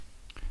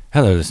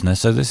Hello, listener.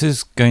 So this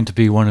is going to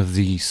be one of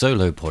the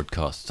solo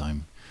podcasts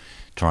I'm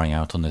trying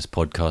out on this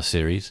podcast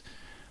series.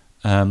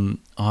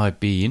 I'd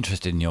be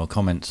interested in your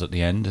comments at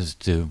the end as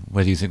to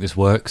whether you think this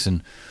works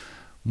and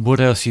what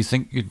else you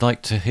think you'd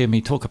like to hear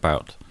me talk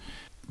about.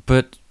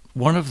 But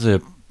one of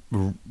the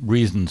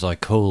reasons I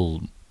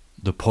call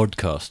the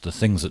podcast the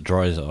things that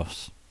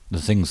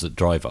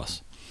drive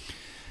us,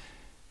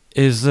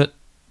 is that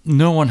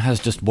no one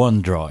has just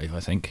one drive, I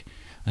think.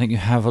 I think you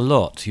have a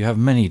lot. You have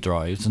many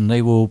drives, and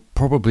they will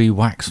probably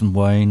wax and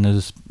wane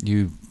as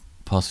you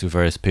pass through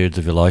various periods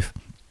of your life.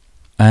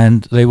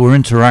 And they will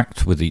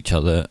interact with each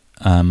other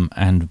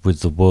and with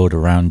the world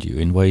around you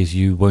in ways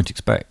you won't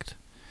expect.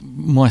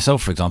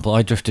 Myself, for example,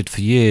 I drifted for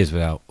years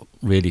without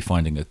really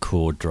finding a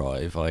core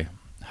drive. I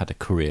had a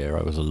career.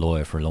 I was a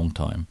lawyer for a long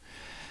time.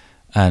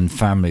 And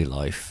family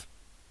life.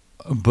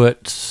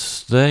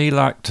 But they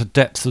lacked a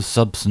depth of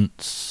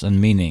substance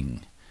and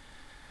meaning.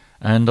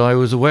 And I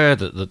was aware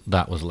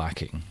that was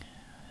lacking.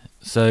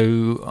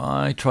 So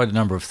I tried a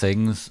number of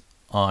things.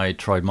 I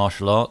tried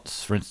martial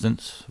arts, for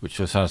instance, which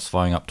was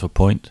satisfying up to a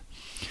point.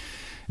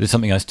 It is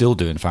something I still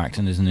do, in fact,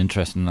 and is an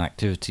interesting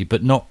activity,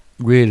 but not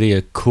really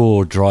a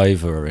core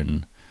driver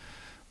in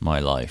my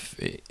life.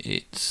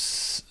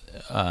 It's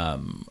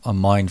a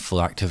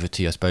mindful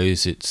activity, I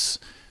suppose. It's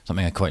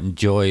something I quite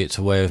enjoy. It's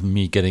a way of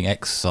me getting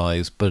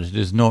exercise, but it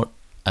is not,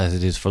 as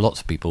it is for lots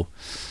of people,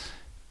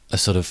 a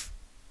sort of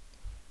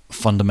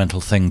fundamental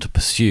thing to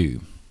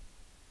pursue.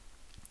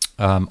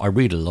 I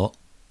read a lot,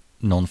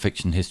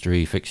 non-fiction,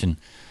 history, fiction,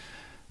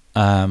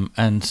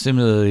 and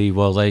similarly,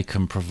 while they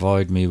can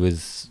provide me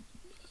with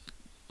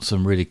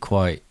some really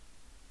quite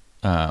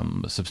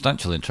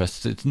substantial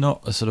interests, it's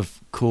not a sort of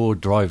core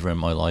driver in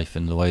my life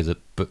in the way that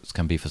books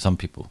can be for some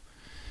people.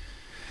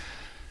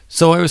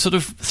 So I was sort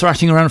of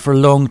thrashing around for a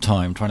long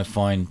time trying to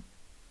find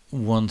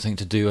one thing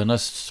to do, and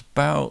that's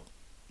about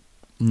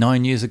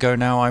 9 years ago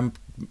now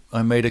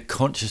I made a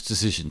conscious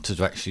decision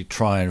to actually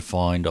try and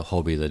find a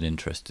hobby that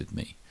interested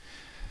me.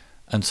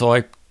 And so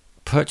I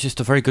purchased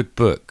a very good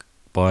book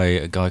by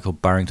a guy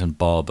called Barrington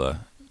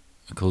Barber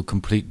called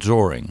Complete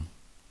Drawing.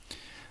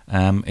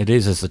 It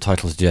is, as the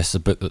title suggests, a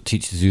book that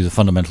teaches you the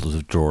fundamentals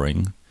of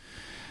drawing.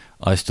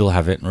 I still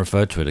have it and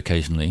refer to it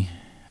occasionally.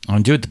 I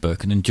enjoyed the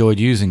book and enjoyed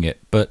using it,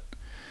 but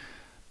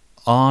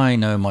I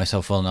know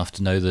myself well enough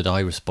to know that I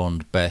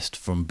respond best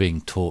from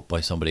being taught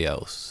by somebody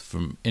else,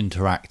 from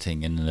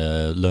interacting in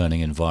a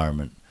learning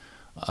environment.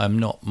 I'm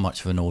not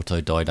much of an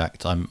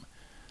autodidact.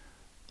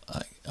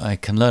 I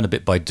can learn a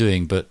bit by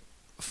doing, but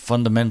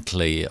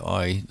fundamentally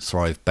I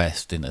thrive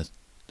best in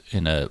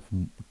a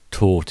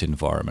taught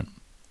environment.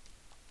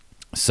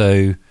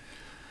 So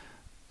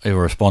I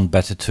respond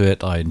better to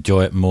it. I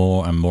enjoy it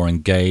more. I'm more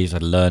engaged. I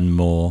learn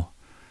more,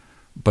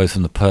 both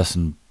from the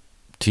person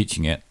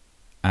teaching it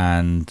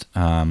and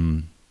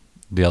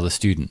the other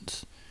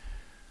students.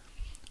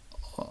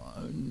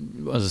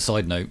 As a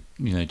side note,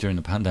 during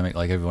the pandemic,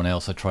 like everyone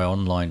else, I try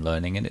online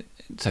learning, and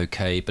it's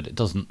okay, but it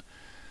doesn't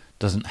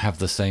have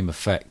the same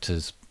effect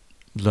as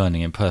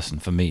learning in person,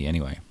 for me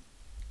anyway.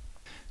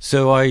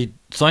 So I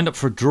signed up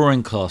for a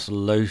drawing class at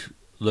a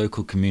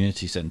local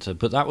community centre,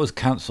 but that was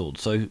cancelled.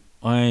 So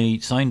I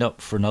signed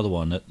up for another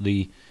one at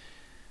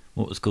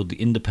what was called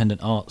the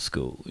Independent Art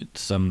School.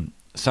 It's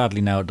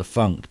sadly now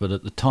defunct, but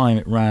at the time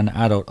it ran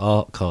adult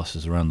art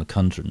classes around the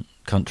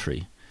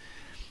country.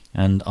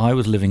 And I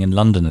was living in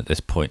London at this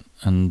point,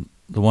 and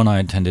the one I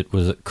attended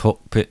was at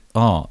Cockpit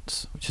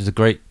Arts, which is a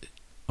great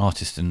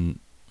artist and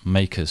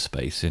maker's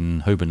space in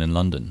Holborn in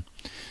London.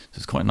 So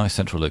it's quite a nice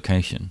central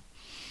location.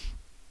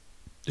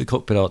 The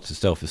Cockpit Arts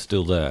itself is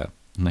still there,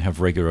 and they have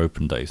regular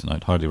open days, and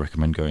I'd highly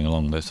recommend going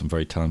along. There's some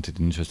very talented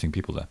and interesting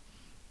people there.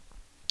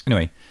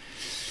 Anyway,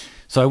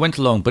 so I went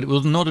along, but it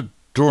was not a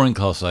drawing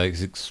class I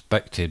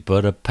expected,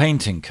 but a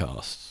painting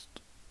class.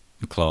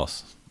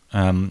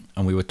 And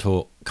we were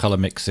taught colour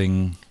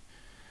mixing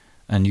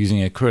and using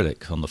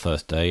acrylic on the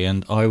first day,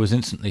 and I was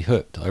instantly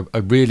hooked. I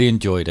really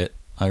enjoyed it.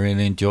 I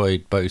really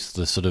enjoyed both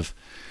the sort of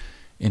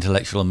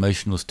intellectual,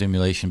 emotional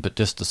stimulation, but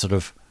just the sort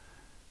of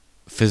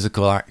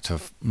physical act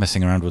of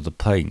messing around with the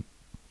paint.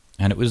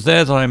 And it was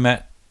there that I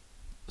met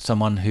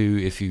someone who,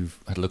 if you've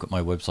had a look at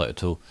my website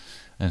at all,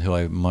 and who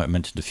I might have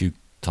mentioned a few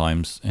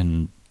times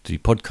in the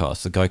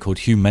podcast, a guy called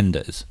Hugh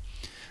Mendes,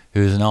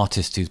 who is an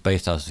artist who's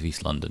based out of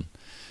East London.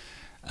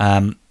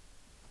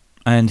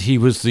 And he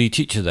was the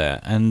teacher there.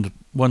 And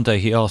one day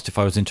he asked if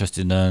I was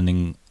interested in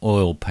learning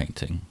oil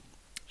painting,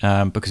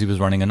 because he was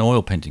running an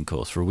oil painting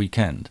course for a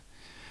weekend.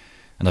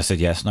 And I said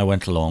yes, and I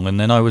went along, and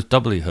then I was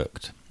doubly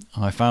hooked.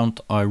 I found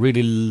I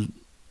really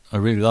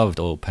loved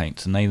oil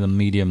paints, and they're the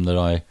medium that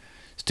I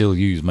still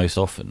use most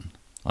often.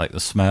 I like the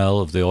smell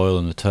of the oil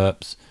and the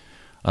terps.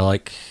 I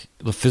like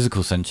the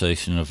physical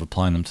sensation of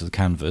applying them to the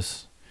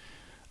canvas.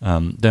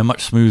 They're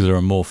much smoother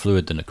and more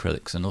fluid than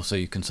acrylics, and also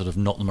you can sort of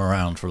knot them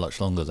around for much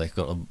longer. They've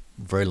got a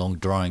very long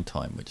drying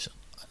time, which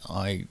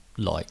I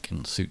like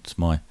and suits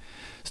my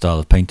style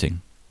of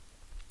painting.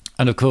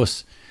 And of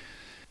course,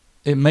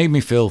 it made me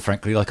feel,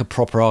 frankly, like a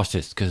proper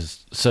artist,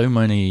 because so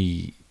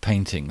many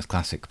paintings,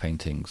 classic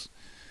paintings,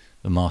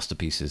 the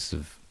masterpieces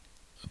of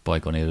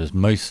bygone eras.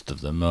 Most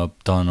of them are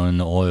done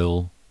on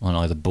oil, on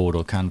either board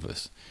or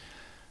canvas.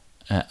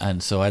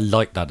 And so I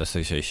like that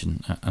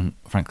association, and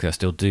frankly I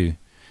still do.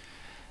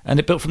 And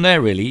it built from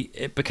there, really.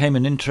 It became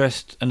an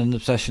interest and an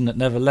obsession that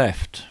never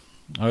left.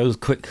 I was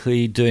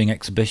quickly doing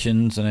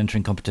exhibitions and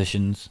entering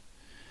competitions,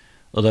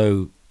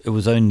 although it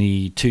was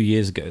only 2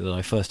 years ago that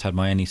I first had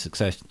any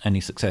success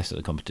at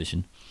a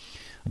competition.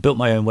 I built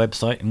my own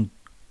website and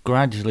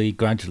gradually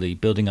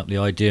building up the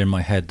idea in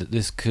my head that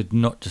this could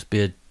not just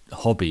be a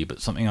hobby,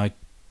 but something I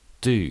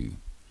do.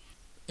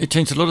 It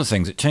changed a lot of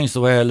things. It changed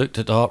the way I looked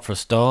at art for a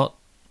start.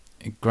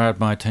 It grabbed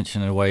my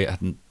attention in a way it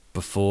hadn't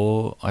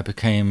before. I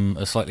became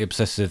a slightly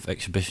obsessive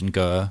exhibition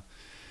goer.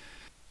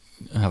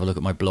 Have a look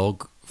at my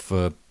blog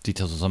for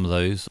details of some of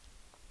those.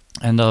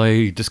 And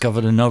I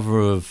discovered a number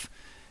of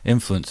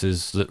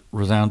influences that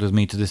resound with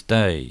me to this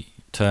day.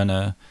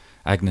 Turner,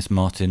 Agnes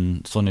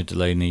Martin, Sonia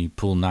Delaney,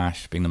 Paul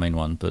Nash being the main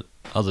one, but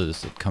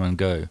others that come and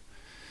go.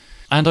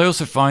 And I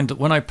also find that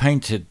when I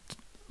painted,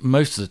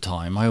 most of the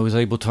time I was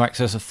able to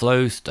access a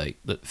flow state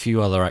that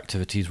few other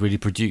activities really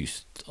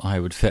produced. I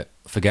would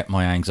forget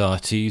my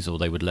anxieties, or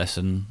they would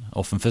lessen.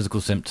 Often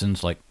physical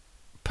symptoms like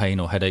pain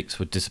or headaches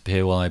would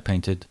disappear while I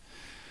painted.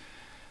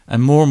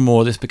 And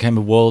more this became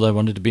a world I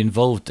wanted to be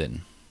involved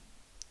in.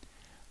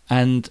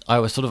 And I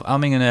was sort of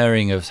umming and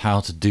erring of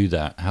how to do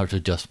that, how to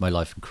adjust my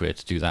life and career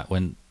to do that,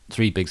 when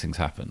three big things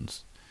happened.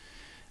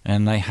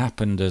 And they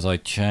happened as I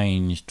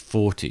changed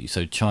 40,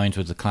 so chimed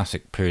with the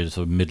classic period of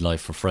sort of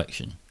midlife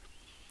reflection.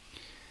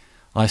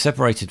 I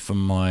separated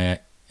from my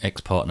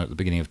ex-partner at the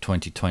beginning of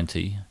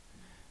 2020,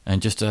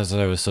 and just as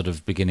I was sort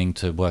of beginning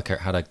to work out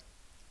how to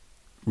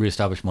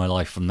re-establish my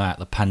life from that,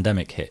 the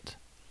pandemic hit.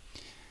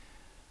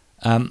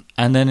 And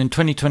then in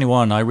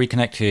 2021, I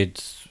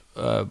reconnected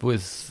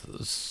with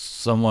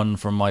someone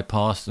from my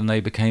past, and they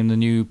became the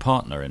new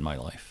partner in my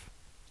life.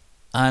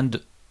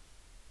 And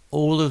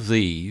all of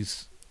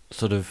these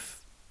sort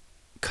of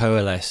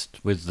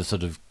coalesced with the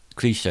sort of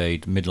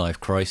cliched midlife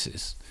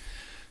crisis,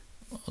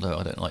 although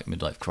I don't like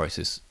midlife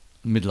crisis,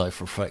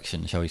 midlife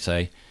reflection, shall we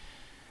say,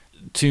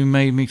 to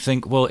make me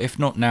think, well, if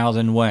not now,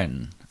 then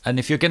when? And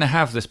if you're going to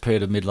have this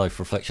period of midlife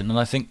reflection, and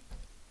I think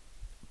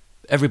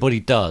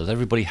everybody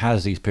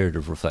has these periods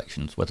of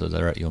reflections, whether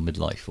they're at your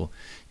midlife or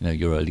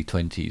your early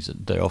 20s,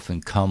 and they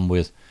often come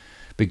with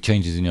big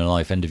changes in your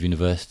life: end of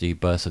university,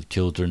 birth of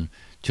children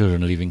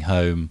leaving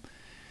home,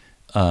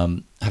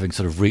 having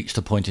sort of reached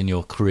a point in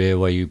your career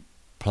where you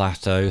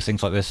plateau,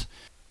 things like this.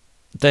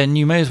 Then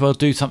you may as well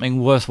do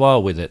something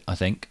worthwhile with it, I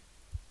think.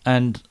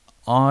 And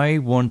I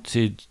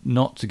wanted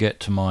not to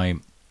get to my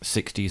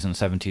 60s and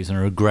 70s and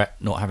regret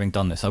not having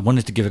done this. I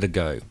wanted to give it a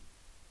go.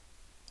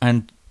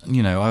 And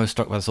I was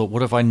struck by the thought,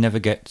 what if I never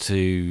get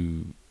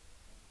to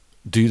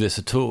do this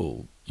at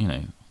all?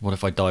 What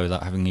if I die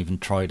without having even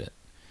tried it?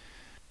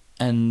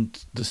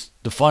 And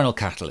the final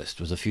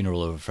catalyst was a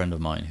funeral of a friend of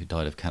mine who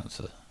died of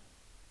cancer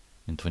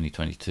in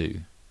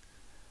 2022.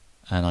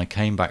 And I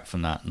came back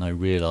from that and I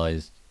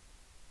realised,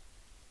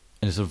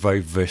 in a sort of very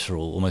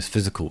visceral, almost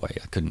physical way,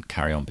 I couldn't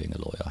carry on being a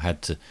lawyer. I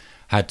had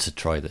to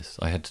try this.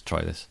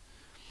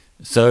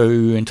 So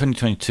in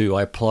 2022,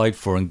 I applied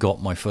for and got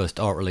my first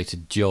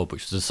art-related job,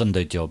 which was a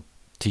Sunday job,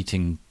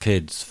 teaching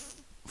kids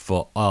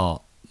for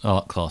art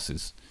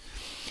classes.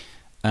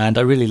 And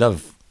I really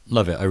love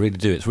it. I really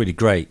do. It's really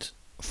great.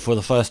 For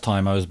the first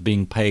time, I was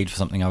being paid for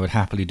something I would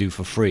happily do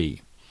for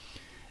free.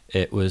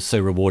 It was so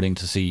rewarding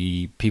to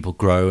see people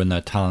grow and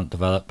their talent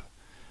develop.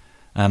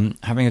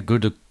 Having a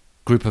good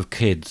group of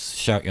kids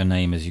shout your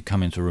name as you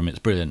come into a room, it's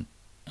brilliant.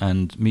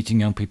 And meeting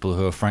young people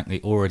who are frankly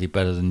already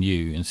better than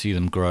you and see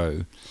them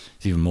grow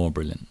is even more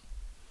brilliant.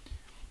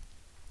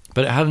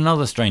 But it had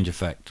another strange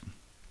effect.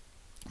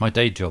 My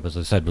day job, as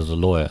I said, was a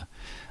lawyer.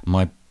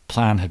 My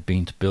plan had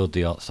been to build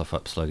the art stuff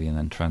up slowly and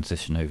then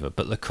transition over.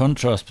 But the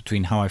contrast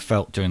between how I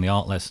felt during the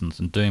art lessons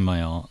and doing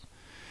my art,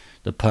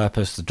 the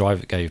purpose, the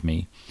drive it gave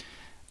me,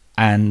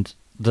 and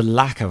the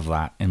lack of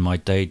that in my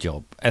day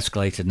job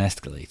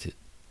escalated.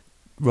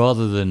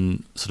 Rather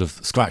than sort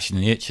of scratching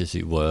the itch, as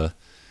it were,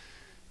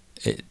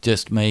 it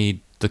just made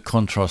the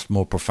contrast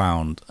more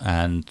profound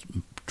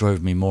and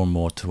drove me more and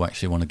more to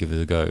actually want to give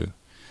it a go.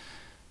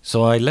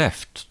 So I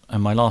left,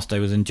 and my last day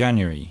was in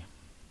January.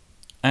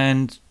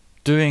 And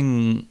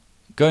going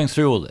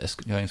through all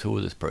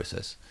this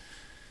process,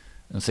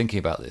 and thinking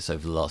about this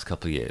over the last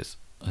couple of years,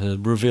 has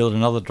revealed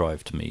another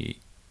drive to me,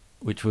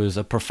 which was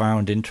a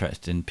profound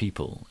interest in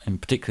people,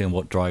 and particularly in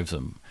what drives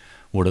them.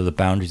 What are the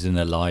boundaries in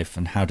their life,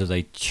 and how do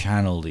they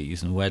channel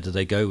these, and where do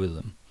they go with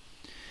them?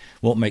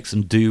 What makes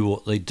them do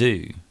what they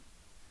do?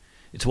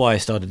 It's why I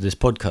started this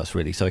podcast,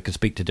 really, so I could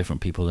speak to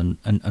different people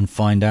and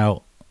find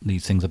out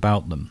these things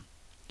about them.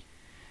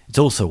 It's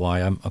also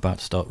why I'm about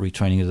to start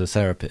retraining as a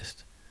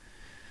therapist.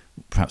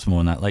 Perhaps more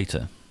on that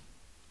later.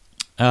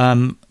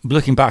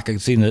 Looking back, I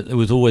could see that it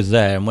was always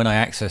there, and when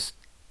I accessed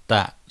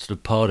that sort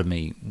of part of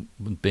me,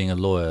 being a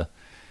lawyer,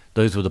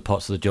 those were the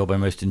parts of the job I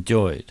most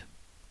enjoyed.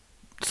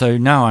 So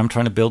now I'm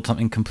trying to build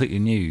something completely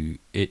new.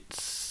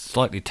 It's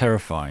slightly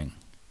terrifying,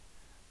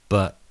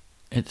 but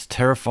it's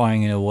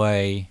terrifying in a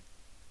way.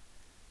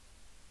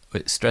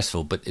 It's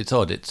stressful, but it's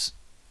odd.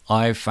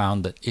 I've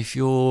found that if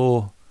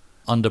you're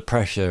under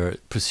pressure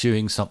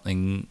pursuing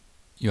something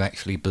you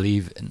actually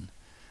believe in,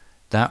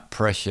 that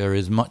pressure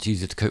is much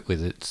easier to cope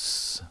with.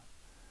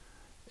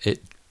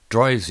 It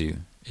drives you.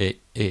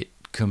 It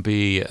can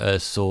be a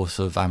source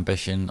of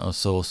ambition, a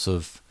source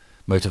of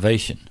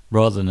motivation,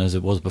 rather than, as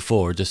it was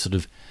before, just sort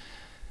of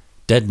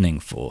deadening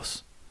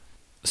force.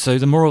 So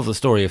the moral of the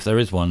story, if there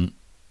is one,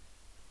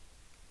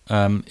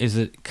 is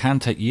that it can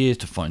take years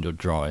to find your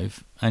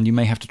drive, and you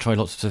may have to try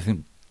lots of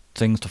different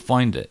things to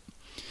find it.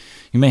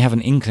 You may have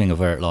an inkling of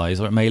where it lies,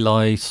 or it may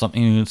lie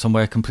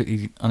somewhere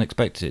completely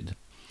unexpected.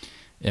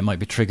 It might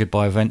be triggered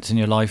by events in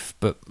your life,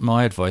 but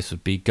my advice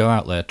would be go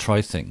out there,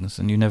 try things,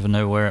 and you never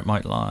know where it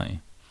might lie.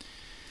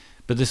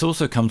 But this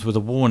also comes with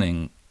a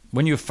warning.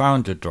 When you've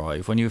found your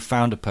drive, when you've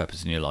found a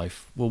purpose in your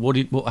life, well,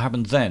 what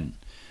happens then?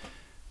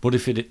 What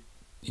if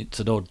it's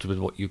at odds with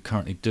what you're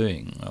currently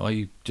doing? Are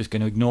you just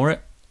going to ignore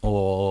it?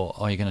 Or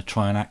are you going to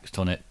try and act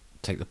on it,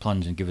 take the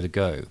plunge and give it a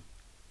go?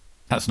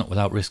 That's not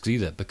without risks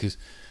either, because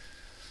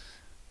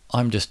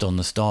I'm just on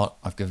the start.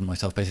 I've given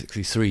myself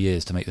basically 3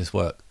 years to make this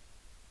work.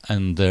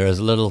 And there is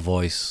a little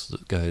voice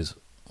that goes,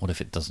 what if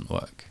it doesn't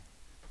work?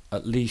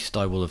 At least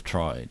I will have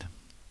tried.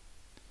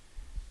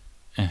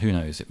 And who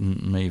knows, it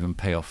may even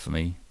pay off for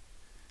me.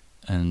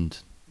 And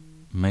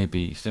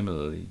maybe,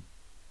 similarly,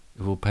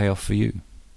 it will pay off for you.